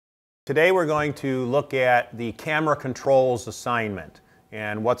Today we're going to look at the camera controls assignment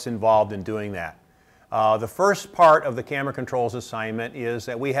and what's involved in doing that. The first part of the camera controls assignment is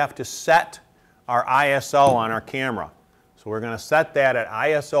that we have to set our ISO on our camera. So we're going to set that at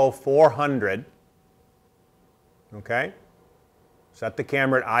ISO 400. Okay? Set the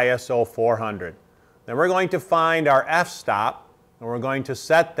camera at ISO 400. Then we're going to find our f-stop and we're going to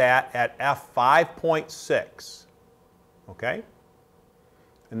set that at f5.6. Okay?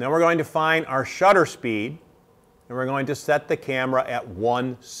 And then we're going to find our shutter speed and we're going to set the camera at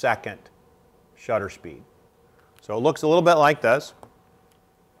 1 second shutter speed. So it looks a little bit like this.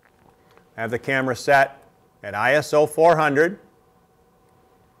 I have the camera set at ISO 400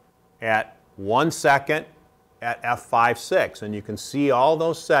 at 1 second at f5.6, and you can see all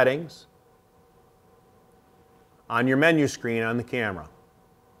those settings on your menu screen on the camera.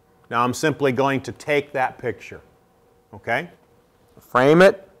 Now I'm simply going to take that picture, okay? Frame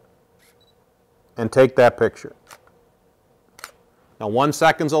it and take that picture. Now 1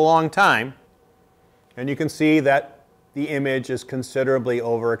 second's a long time, and you can see that the image is considerably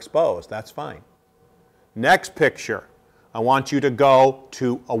overexposed. That's fine. Next picture, I want you to go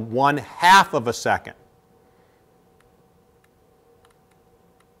to a 1/2 of a second.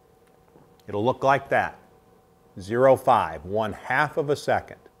 It'll look like that. 0.5, 1/2 of a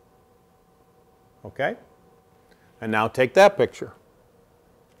second. Okay? And now take that picture.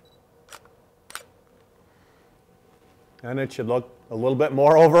 And it should look a little bit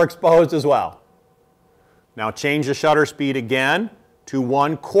more overexposed as well. Now change the shutter speed again to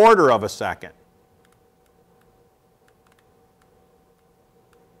 1/4 of a second.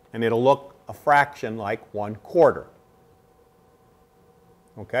 And it'll look a fraction like 1/4.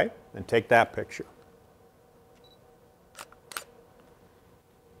 Okay? And take that picture.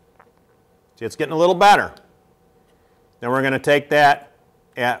 See, it's getting a little better. Then we're going to take that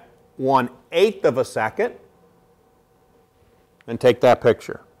at 1/8 of a second and take that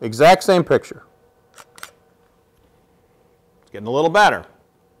picture. Exact same picture. It's getting a little better.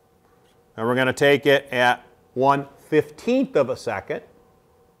 And we're going to take it at 1/15 of a second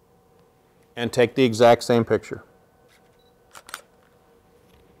and take the exact same picture.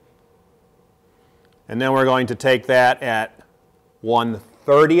 And then we're going to take that at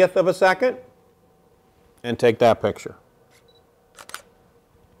 1/30 of a second and take that picture.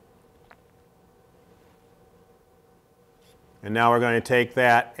 And now we're going to take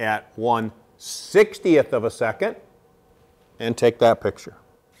that at 1/60 of a second and take that picture.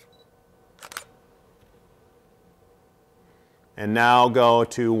 And now go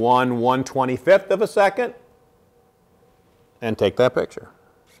to 1/125 of a second and take that picture.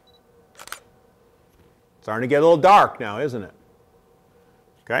 Starting to get a little dark now, isn't it?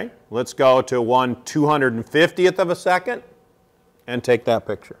 Okay, let's go to 1/250 of a second and take that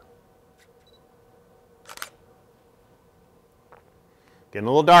picture. Getting a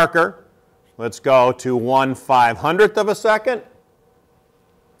little darker. Let's go to 1/500 of a second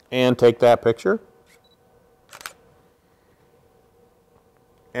and take that picture.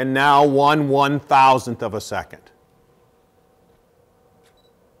 And now 1/1000 of a second.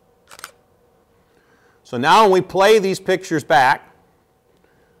 So now when we play these pictures back,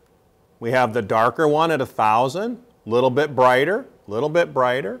 we have the darker one at 1000, a little bit brighter, a little bit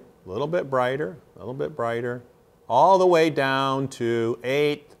brighter, a little bit brighter, a little bit brighter, all the way down to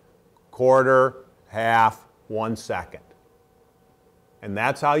 1/8, 1/4, 1/2, 1 second. And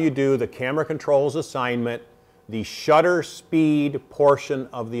that's how you do the camera controls assignment, the shutter speed portion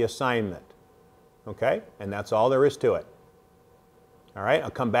of the assignment. Okay? And that's all there is to it. All right, I'll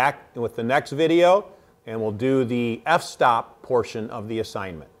come back with the next video and we'll do the f-stop portion of the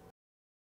assignment.